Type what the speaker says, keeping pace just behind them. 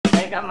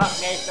Welcome back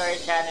guys to our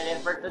channel,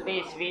 and for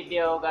today's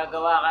video,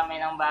 gagawa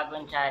kami ng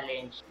bagong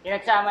challenge.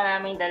 Pinagsama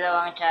namin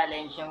dalawang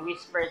challenge, yung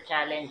Whisper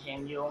Challenge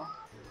and yung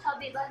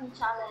Chubby Bunny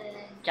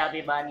Challenge.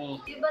 Chubby Bunny.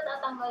 Di ba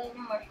tatanggalin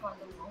yung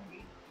marshmallow mo?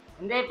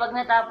 Hindi, pag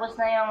natapos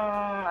na yung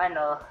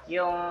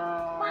yung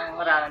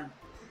round,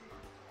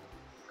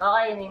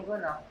 kakainin ko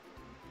na.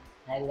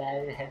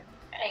 Halal.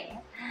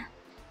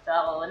 So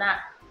ako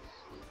una.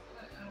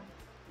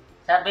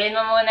 Sabihin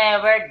mo muna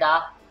yung word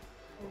Ha?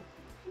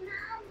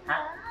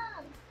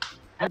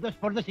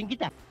 Pordosin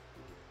kita.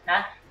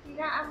 Ha?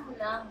 Hinaan mo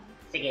lang.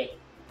 Sige.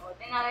 O,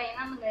 tinarayin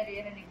na,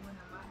 naririnig mo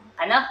naman.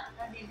 Ano?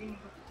 Nadidinig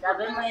ko.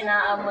 Sabi mo,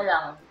 hinaan mo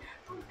lang.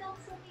 Huwag kang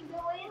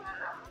sumigaw, ayun na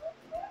naman.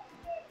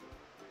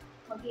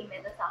 Mag-game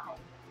ito sa akin.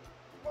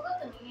 Huwag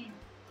kang tumingin.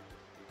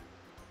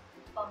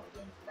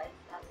 Pumpkin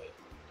spice latte.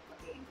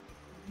 Okay.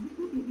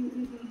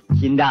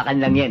 Sindakan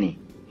lang yan eh.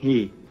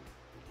 Game.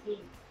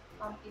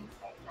 Pumpkin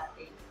spice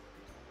latte.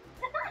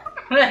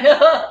 Ano?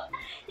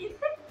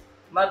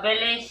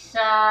 Mabilis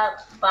sa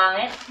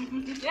pangit?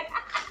 Hindi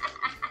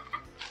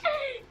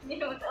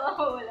mo ito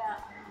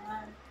wala.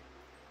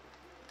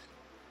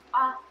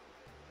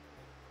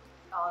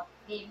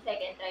 Game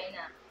second try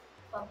na.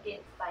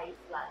 Pumpkin spice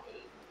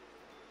latte.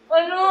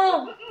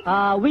 Ano?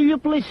 Will you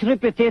please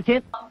repeat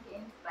it?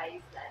 Pumpkin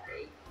spice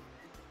latte.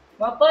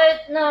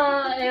 Mapait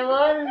na,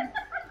 ewan.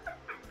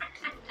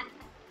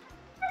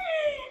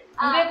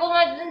 Hindi ko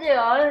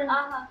maintindihan.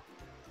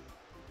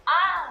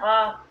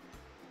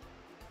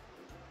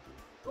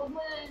 Huwag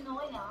mo na rin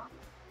okay na.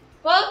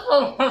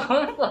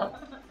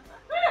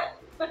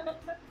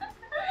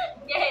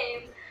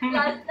 Game.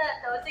 Last na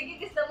to. Sige,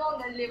 gusto mo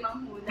hanggang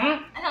 5 hula.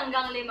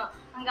 Hanggang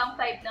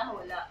 5 na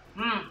hula.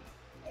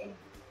 Okay.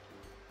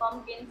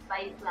 Pumpkin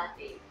spice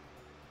latte.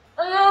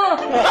 Ano?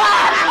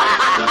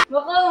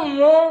 Baka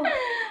mo.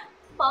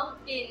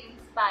 Pumpkin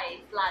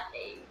spice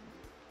latte.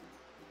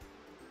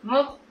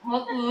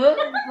 Makulit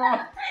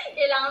na.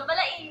 Kailangan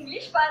pala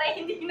English para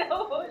hindi na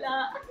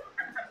hula.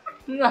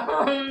 No.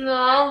 Gawin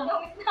na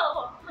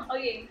ako.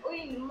 Okay.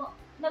 Uy,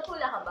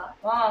 naghula ka ba?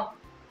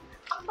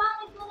 Ang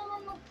pangit mo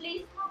naman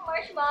mag-place ng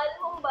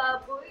marshmallow ang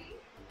baboy.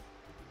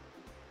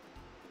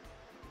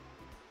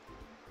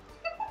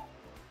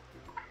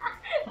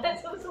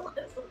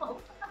 Nasusuka-suka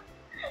pa.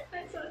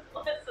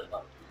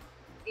 Nasusuka-suka.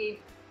 Okay.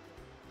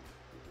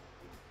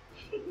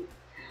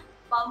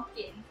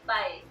 Pumpkin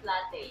spice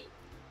latte.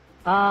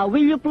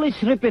 Will you please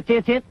repeat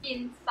it?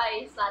 Pumpkin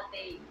spice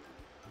latte.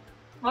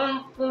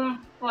 Pumpkin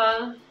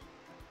spice.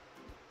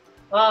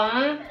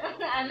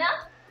 Ano?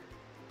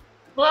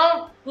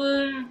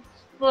 Pumpkin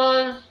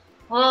spice.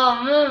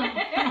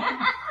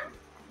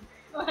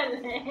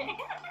 Mali.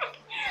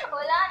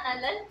 Wala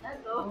na, last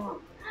na to.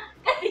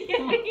 Kasi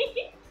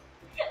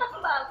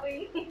ang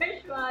baboy ng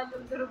marshmallow,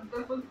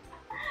 durug-durug.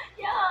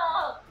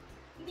 Yak!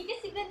 Hindi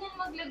kasi ganyan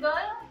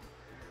maglagay.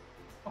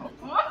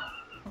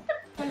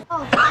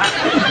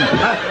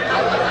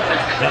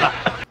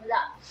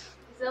 Wala.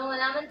 Gusto mo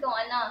malaman kung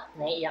ano?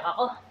 Naiiyak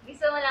ako.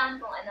 Gusto mo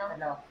malaman kung ano?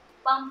 Ano?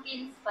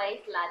 Pumpkin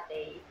spice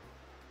latte.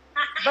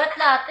 Ba't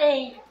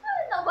latte?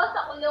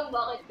 Nabasa ko lang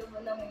bakit ko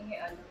mo naman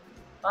yung ano.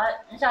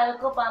 Sabi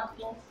ko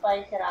pumpkin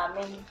spice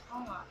ramen.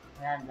 Oo nga.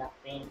 Ayan,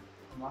 blackpink.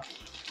 Ano?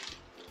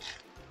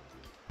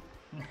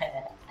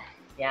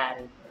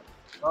 Yari.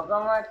 Huwag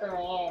ka mo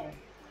tumingin.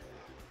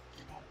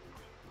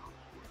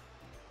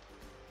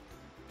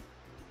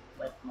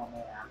 Wait mo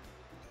may racket.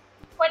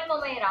 Pwede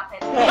mo may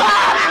racket.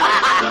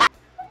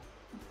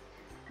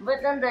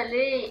 Ba't ang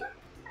dali?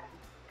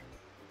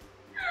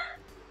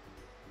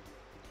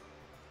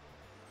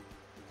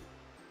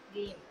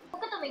 Game.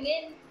 Huwag ka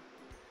tumingin.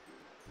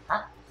 Ha?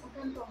 Huwag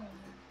kang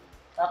tumingin.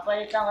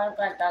 Papalitan ko yung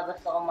kanta.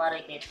 Gusto ko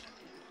marikit.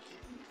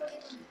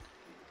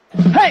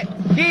 Hey!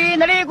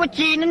 Sinali ko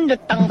sinundot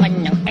ang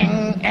kanyang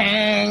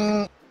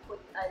eng-eng.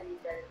 Put a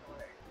little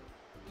more.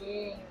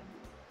 Game.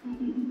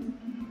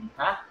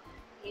 Ha?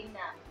 Game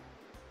na.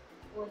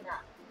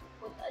 Una.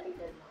 Put a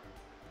little more.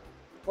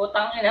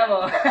 Putang ina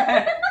mo.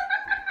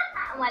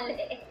 Mali.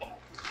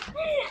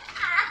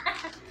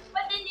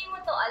 Ba't hindi mo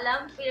to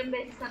alam? Ilang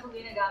beses na ito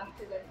ginagamit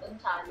sa ganitong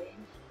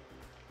challenge.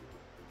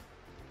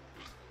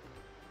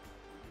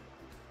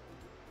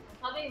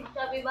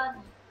 Sabi ba?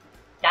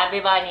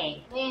 Chubby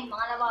Bunny. Ngayon,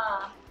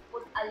 pangalawa.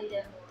 Put a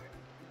little more.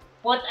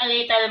 Put a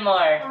little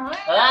more.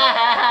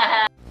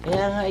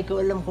 Kaya nga,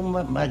 ikaw alam kung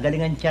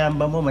magaling ang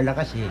tsamba mo,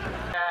 malakas eh.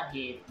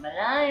 Kahit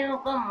malayo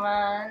ka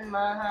man,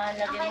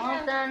 mahalaga mo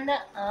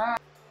tandaan.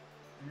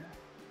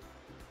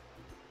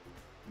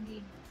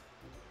 Hindi.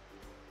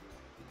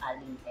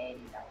 Aling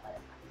Ellie lang pala.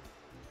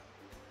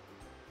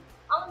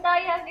 Ang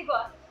daya, di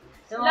ba?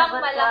 Lang Sumagot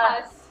ka.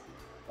 malakas.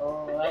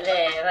 Oh,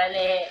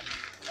 mali.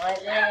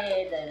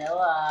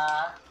 Dalawa.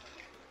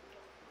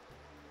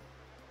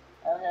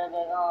 Ano sabi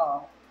ko?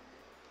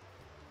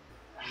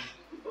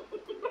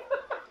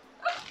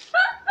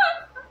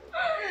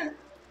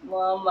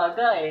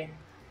 Mamaga eh.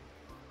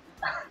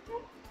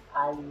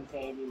 Aling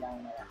Ellie lang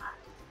malakas.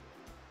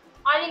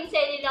 Aling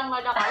seli lang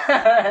malakas.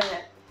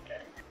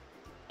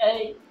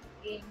 Ay,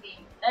 Game.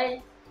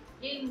 ay,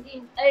 Game.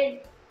 ay.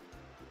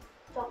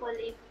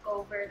 Chocolate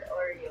covered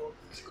Oreo.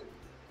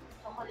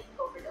 Chocolate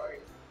covered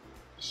Oreo.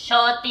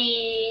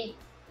 Shotty!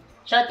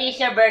 Shotty is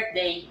your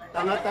birthday.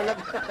 Tanga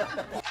talaga.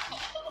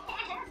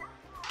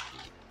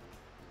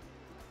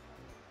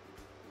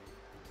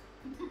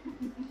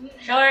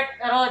 Short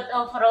road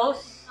of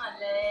rose.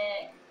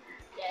 Mali.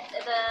 Yes,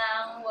 ito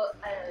ang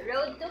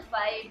road to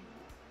 5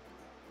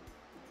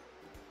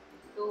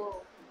 to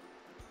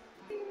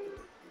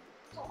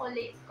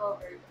chocolate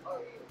covered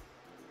Oreo.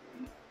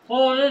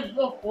 Solid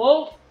of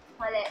rose.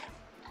 Mali.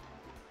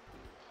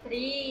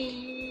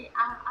 3.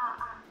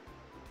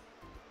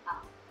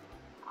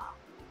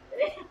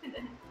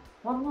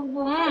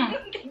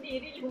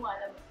 Kadiri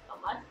lumalabas ka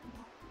mas.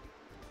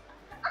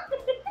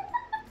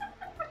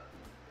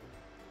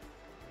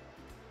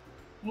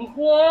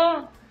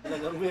 Mukha.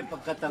 Talagang may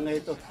pagkatanga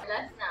ito.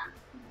 Last na.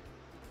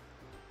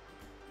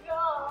 Yo!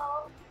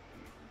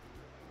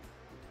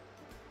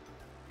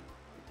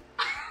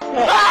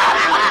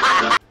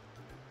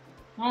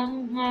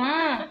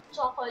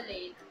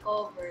 Chocolate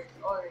covered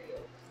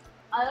Oreos.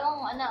 Alam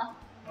mo, ano?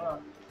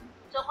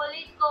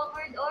 Chocolate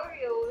covered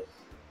Oreos.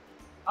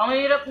 Ang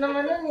hirap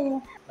naman nun eh.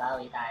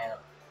 Bawi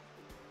tayo.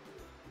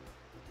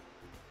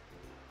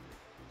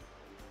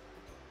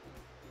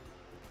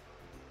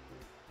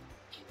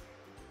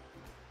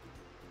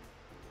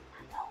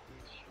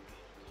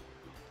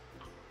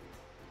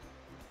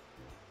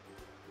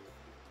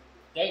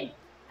 Game.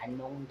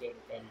 Anong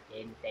gentle?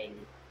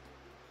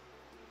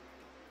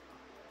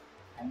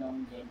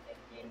 Anong gentle?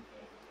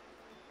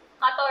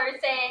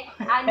 14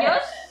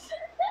 anyos.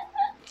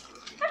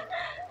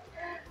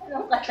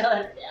 Anong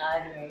 14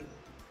 anyos?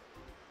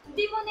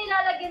 Hindi mo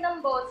nilalagyan ng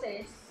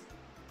boses.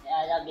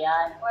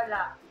 Nilalagyan.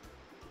 Wala.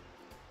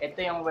 Ito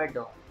yung word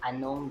oh.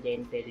 Anong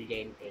gentle?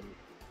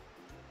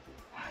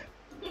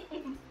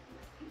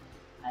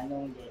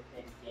 Anong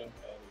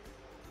gentle?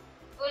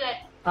 Ulit.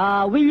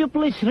 Will you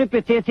please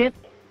repeat it?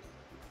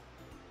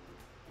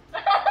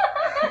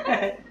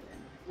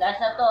 Last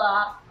na to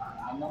ah.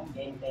 Anong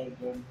gentle?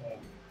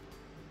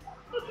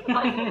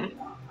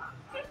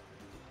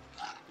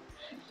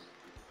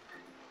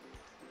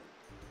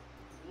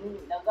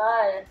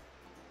 Nagal.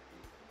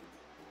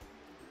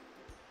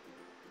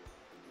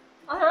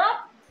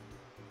 Ano?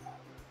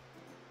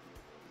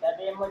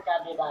 Sabi mo,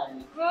 Chubby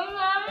Bunny.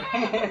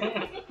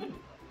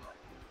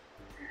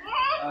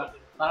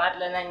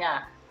 Pangatlo na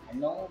niya.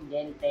 Anong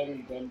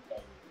gentle?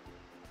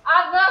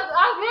 Agad!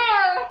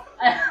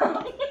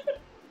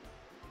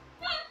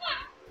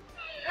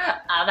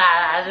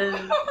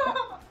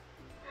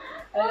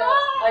 Ano?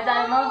 Ay,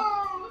 sabi mo?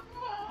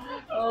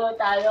 Oo,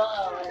 tayo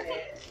ka.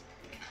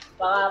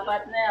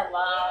 Pangapat na yan.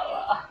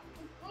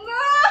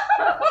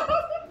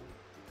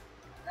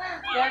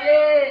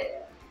 Dali!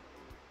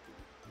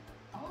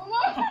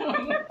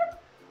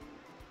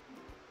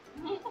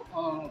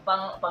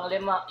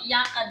 Panglima.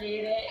 Iyak ka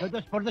dire.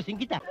 Todos por dos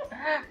kita.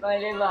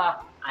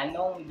 Panglima.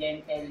 Anong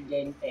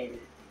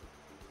gentle?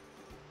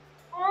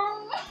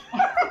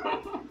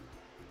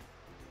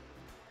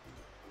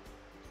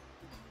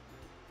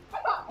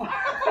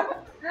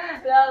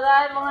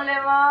 Lagan, mga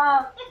lima.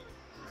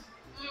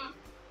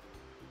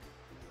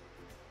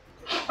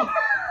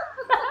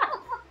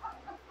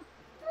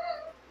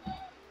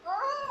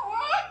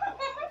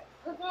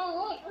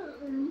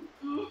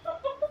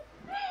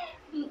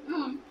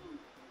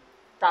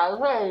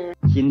 Tawa eh.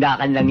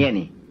 Sindakan lang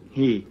yan eh.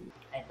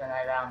 Ito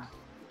na lang.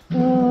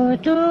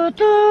 Hindi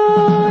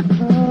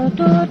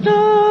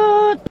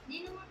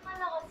naman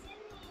malakas yan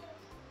eh.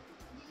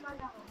 Hindi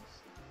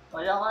malakas.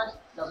 Wala ka.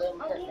 Lagay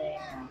mo sa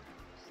tenga.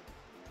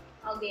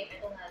 Okay,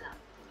 ito na lang.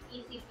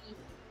 Easy peasy.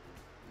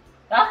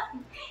 Ha?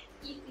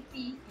 Easy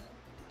peasy.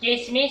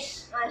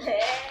 Chismis? Mali.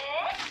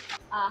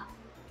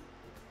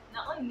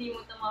 Naku, hindi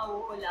mo ito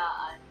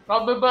mahuhulaan.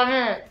 Sabi ba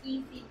na?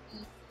 Easy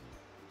peasy.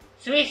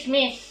 Swiss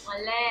miss?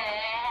 Mali.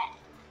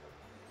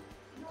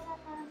 Siguro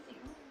na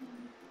siguro.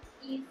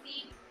 Easy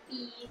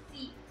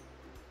peasy.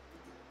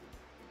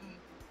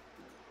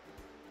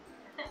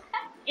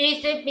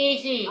 Easy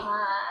peasy.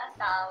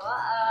 Tawa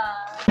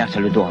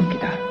Nasaluduhan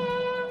kita.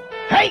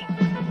 Hey!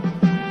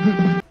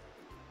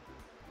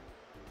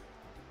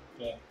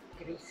 Okay.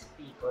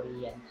 Crispy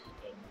Korean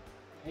chicken.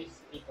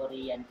 Crispy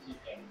Korean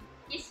chicken.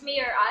 Kiss me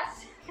your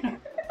ass.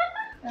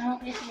 Anong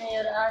kiss na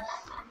your ass?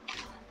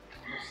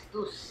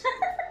 Gustus.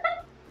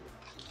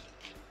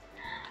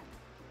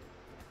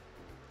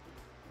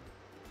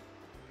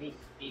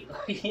 Crispy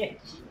Korean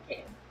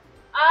chicken.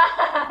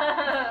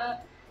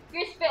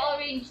 Crispy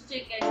orange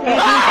chicken.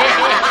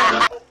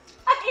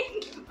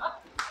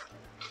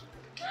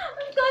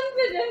 Ang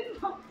confident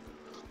mo.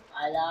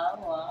 Alam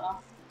mo ah.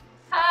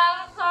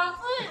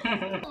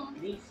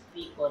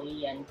 Crispy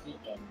Korean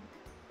chicken.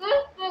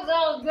 Crispy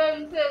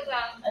golden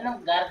chicken.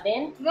 Anong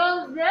garden?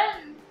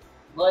 Golden.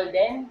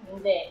 Golden?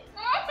 Hindi.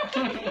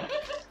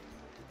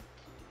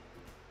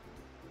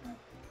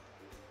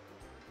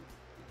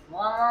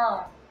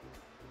 Wow.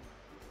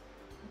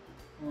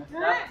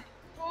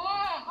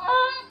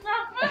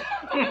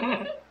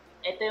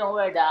 Ito yung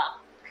word ah.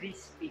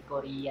 Crispy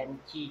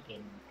Korean chicken.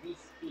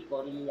 Crispy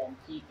Korean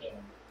chicken.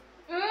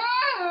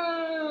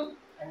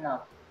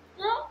 Ano?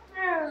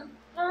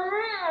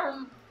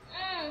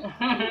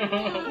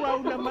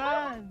 Wow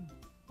naman!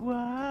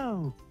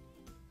 Wow!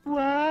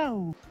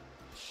 Wow!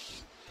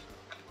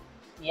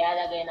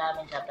 Ilalagay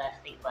namin sa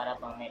plastic para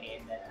pang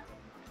merienda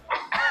namin.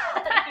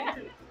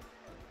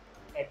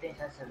 Ito yung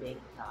sasabihin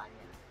ko sa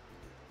kanya.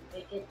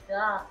 Take it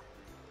ka.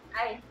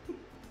 Ay,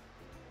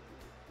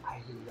 Are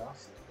you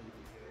lost,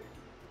 baby girl?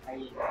 Are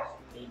you lost,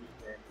 baby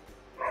girl?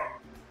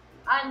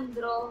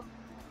 Andro.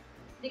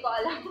 Hindi ko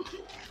alam.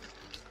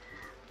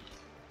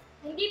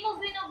 Hindi mo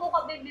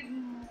binubuka bibig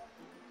mo.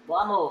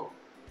 Buka mo.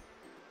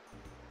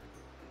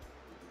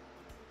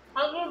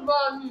 Ano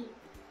ba?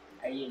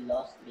 Are you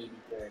lost, baby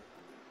girl?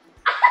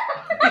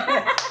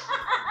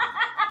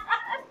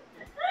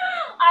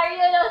 Are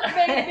you lost,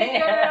 baby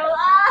girl?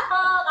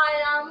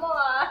 Kala mo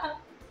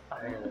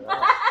Are you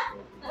lost,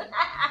 baby girl?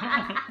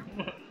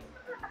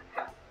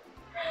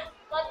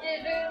 Pati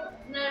rin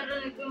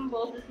narinig ko yung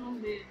boses ng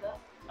bida.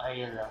 Are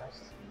you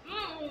lost?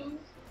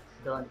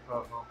 Don't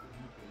provoke me,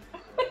 baby.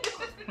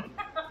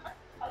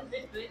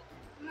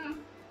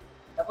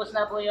 Tapos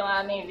na po yung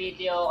aming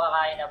video.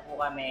 Kakain na po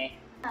kami.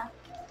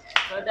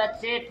 So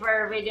that's it for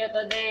our video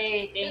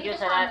today. Thank you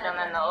sa lahat ng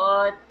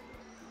nanood.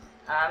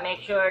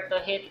 Make sure to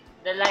hit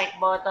the like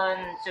button,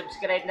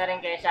 subscribe na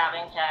rin kayo sa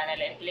aking channel,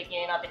 and click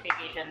nyo yung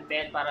notification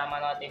bell para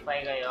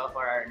ma-notify kayo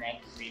for our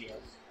next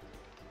videos.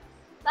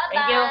 Bye-bye!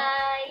 Thank you!